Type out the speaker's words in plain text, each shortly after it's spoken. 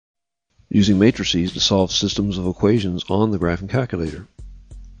using matrices to solve systems of equations on the graphing calculator.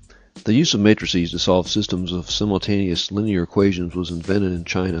 The use of matrices to solve systems of simultaneous linear equations was invented in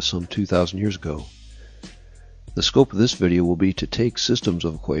China some 2,000 years ago. The scope of this video will be to take systems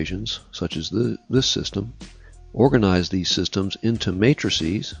of equations, such as this system, organize these systems into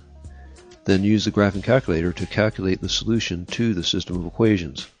matrices, then use the graphing calculator to calculate the solution to the system of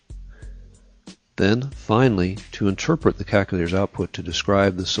equations. Then, finally, to interpret the calculator's output to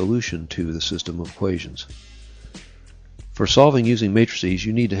describe the solution to the system of equations. For solving using matrices,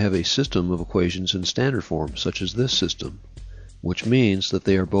 you need to have a system of equations in standard form, such as this system, which means that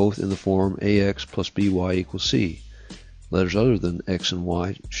they are both in the form ax plus by equals c. Letters other than x and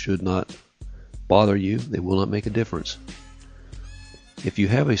y should not bother you. They will not make a difference. If you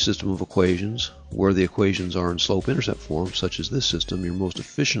have a system of equations where the equations are in slope-intercept form, such as this system, your most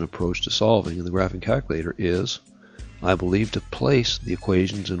efficient approach to solving in the graphing calculator is, I believe, to place the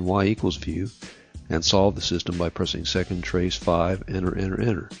equations in y equals view and solve the system by pressing second, trace, 5, enter, enter,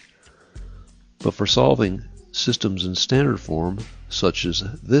 enter. But for solving systems in standard form, such as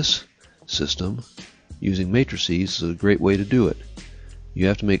this system, using matrices is a great way to do it. You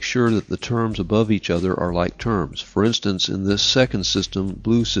have to make sure that the terms above each other are like terms. For instance, in this second system,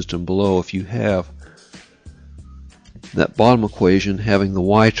 blue system below, if you have that bottom equation having the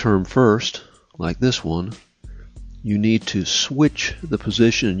y term first, like this one, you need to switch the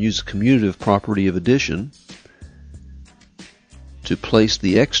position and use the commutative property of addition to place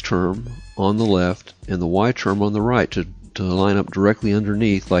the x term on the left and the y term on the right to line up directly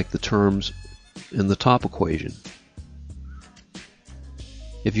underneath like the terms in the top equation.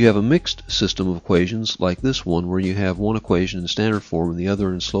 If you have a mixed system of equations like this one, where you have one equation in standard form and the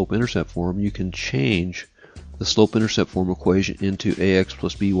other in slope-intercept form, you can change the slope-intercept form equation into ax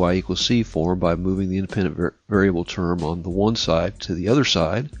plus by equals c form by moving the independent variable term on the one side to the other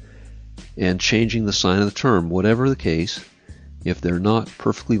side and changing the sign of the term. Whatever the case, if they're not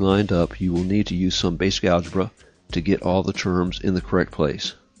perfectly lined up, you will need to use some basic algebra to get all the terms in the correct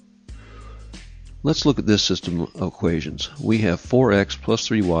place. Let's look at this system of equations. We have 4x plus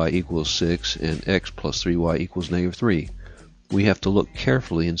 3y equals 6 and x plus 3y equals negative 3. We have to look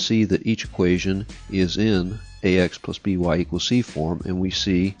carefully and see that each equation is in ax plus by equals c form, and we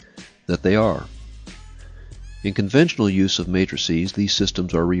see that they are. In conventional use of matrices, these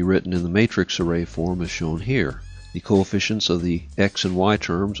systems are rewritten in the matrix array form as shown here. The coefficients of the x and y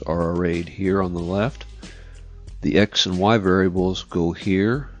terms are arrayed here on the left. The x and y variables go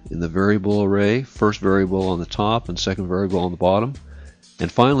here in the variable array, first variable on the top and second variable on the bottom.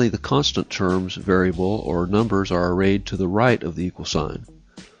 And finally, the constant terms variable or numbers are arrayed to the right of the equal sign.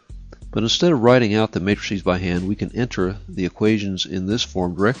 But instead of writing out the matrices by hand, we can enter the equations in this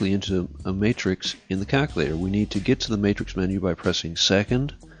form directly into a matrix in the calculator. We need to get to the matrix menu by pressing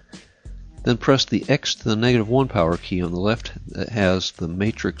second, then press the x to the negative 1 power key on the left that has the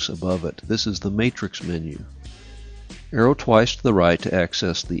matrix above it. This is the matrix menu. Arrow twice to the right to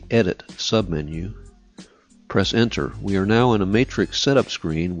access the Edit submenu. Press Enter. We are now in a matrix setup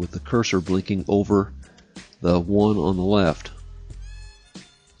screen with the cursor blinking over the 1 on the left.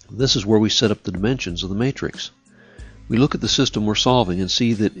 This is where we set up the dimensions of the matrix. We look at the system we're solving and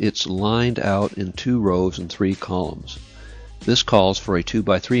see that it's lined out in 2 rows and 3 columns. This calls for a 2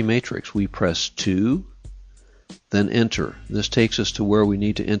 by 3 matrix. We press 2, then Enter. This takes us to where we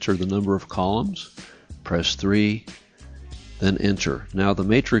need to enter the number of columns. Press 3, then Enter. Now the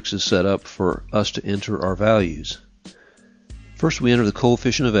matrix is set up for us to enter our values. First we enter the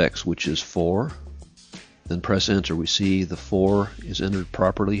coefficient of x, which is 4. Then press Enter. We see the 4 is entered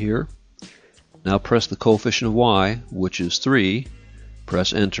properly here. Now press the coefficient of y, which is 3.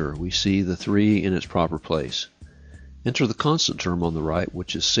 Press Enter. We see the 3 in its proper place. Enter the constant term on the right,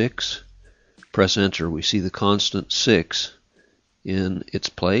 which is 6. Press Enter. We see the constant 6 in its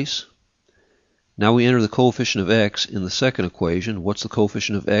place. Now we enter the coefficient of x in the second equation. What's the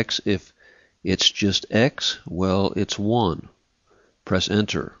coefficient of x if it's just x? Well, it's 1. Press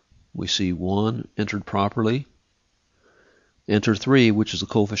Enter. We see 1 entered properly. Enter 3, which is the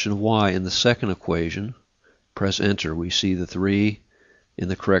coefficient of y in the second equation. Press Enter. We see the 3 in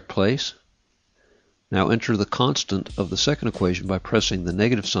the correct place. Now enter the constant of the second equation by pressing the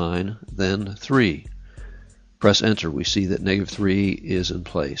negative sign, then 3. Press Enter. We see that negative 3 is in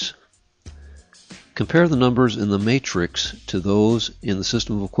place. Compare the numbers in the matrix to those in the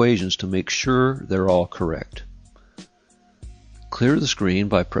system of equations to make sure they're all correct. Clear the screen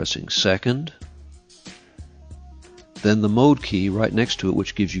by pressing second, then the mode key right next to it,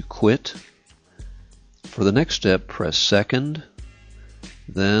 which gives you quit. For the next step, press second,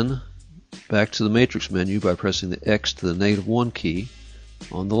 then back to the matrix menu by pressing the X to the -1 key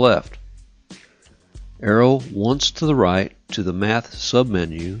on the left. Arrow once to the right to the Math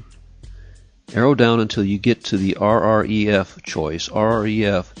submenu. Arrow down until you get to the RREF choice.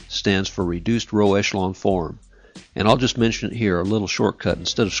 RREF stands for Reduced Row Echelon Form. And I'll just mention it here, a little shortcut.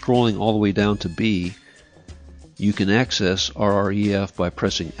 Instead of scrolling all the way down to B, you can access RREF by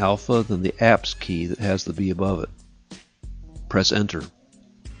pressing alpha, then the apps key that has the B above it. Press enter.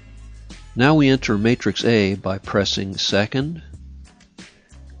 Now we enter matrix A by pressing second.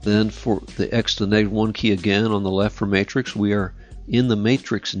 Then for the X to the -1 key again on the left for matrix, we are in the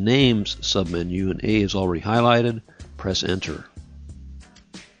matrix names submenu and A is already highlighted. Press enter.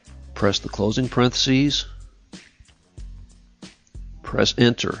 Press the closing parentheses. Press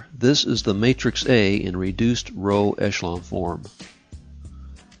enter. This is the matrix A in reduced row echelon form.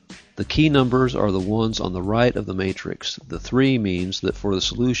 The key numbers are the ones on the right of the matrix. The 3 means that for the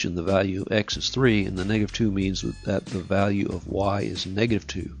solution the value of X is 3, and the -2 means that the value of Y is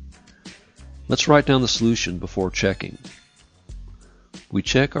 -2. Let's write down the solution before checking. We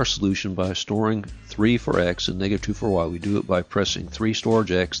check our solution by storing 3 for X and -2 for Y. We do it by pressing 3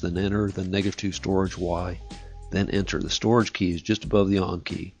 storage X, then enter, then -2 storage Y, then enter. The storage key is just above the on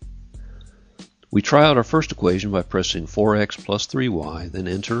key. We try out our first equation by pressing 4x plus 3y, then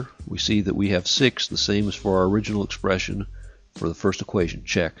enter. We see that we have 6, the same as for our original expression for the first equation.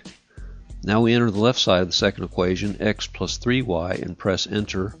 Check. Now we enter the left side of the second equation, x plus 3y, and press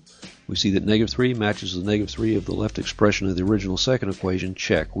enter. We see that -3 matches the -3 of the left expression of the original second equation.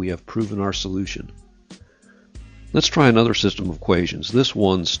 Check. We have proven our solution. Let's try another system of equations. This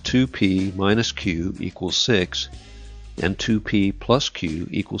one's 2p minus q equals 6, and 2p plus q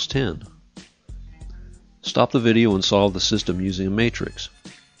equals 10. Stop the video and solve the system using a matrix.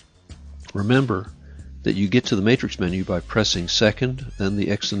 Remember that you get to the matrix menu by pressing second, then the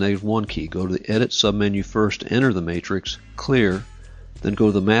X to the -1 key. Go to the Edit submenu first to enter the matrix, clear, then go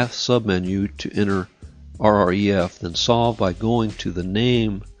to the Math submenu to enter RREF, then solve by going to the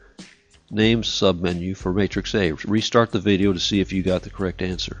Names submenu for matrix A. Restart the video to see if you got the correct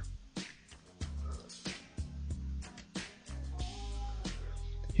answer.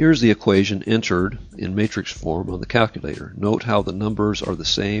 Here's the equation entered in matrix form on the calculator. Note how the numbers are the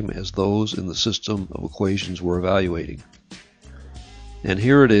same as those in the system of equations we're evaluating. And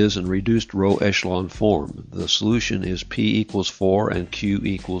here it is in reduced row echelon form. The solution is P equals 4 and Q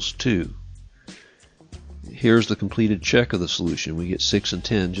equals 2. Here's the completed check of the solution. We get 6 and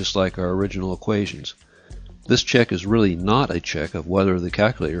 10 just like our original equations. This check is really not a check of whether the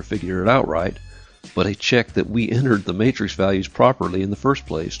calculator figured it out right, but a check that we entered the matrix values properly in the first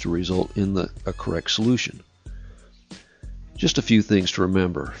place to result in a correct solution. Just a few things to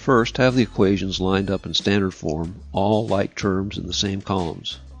remember. First, have the equations lined up in standard form, all like terms in the same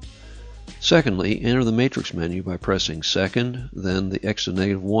columns. Secondly, enter the matrix menu by pressing second, then the X to the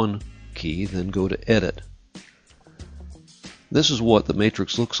 -1 key, then go to Edit. This is what the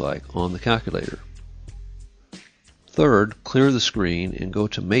matrix looks like on the calculator. Third, clear the screen and go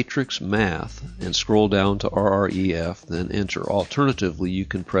to Matrix Math and scroll down to RREF, then enter. Alternatively, you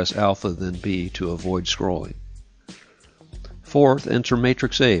can press alpha then B to avoid scrolling. Fourth, enter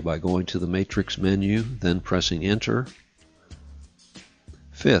matrix A by going to the matrix menu, then pressing enter.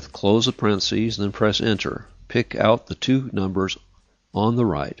 Fifth, close the parentheses, then press enter. Pick out the 2 numbers on the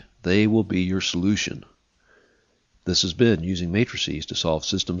right. They will be your solution. This has been using matrices to solve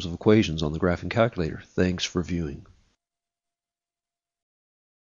systems of equations on the graphing calculator. Thanks for viewing.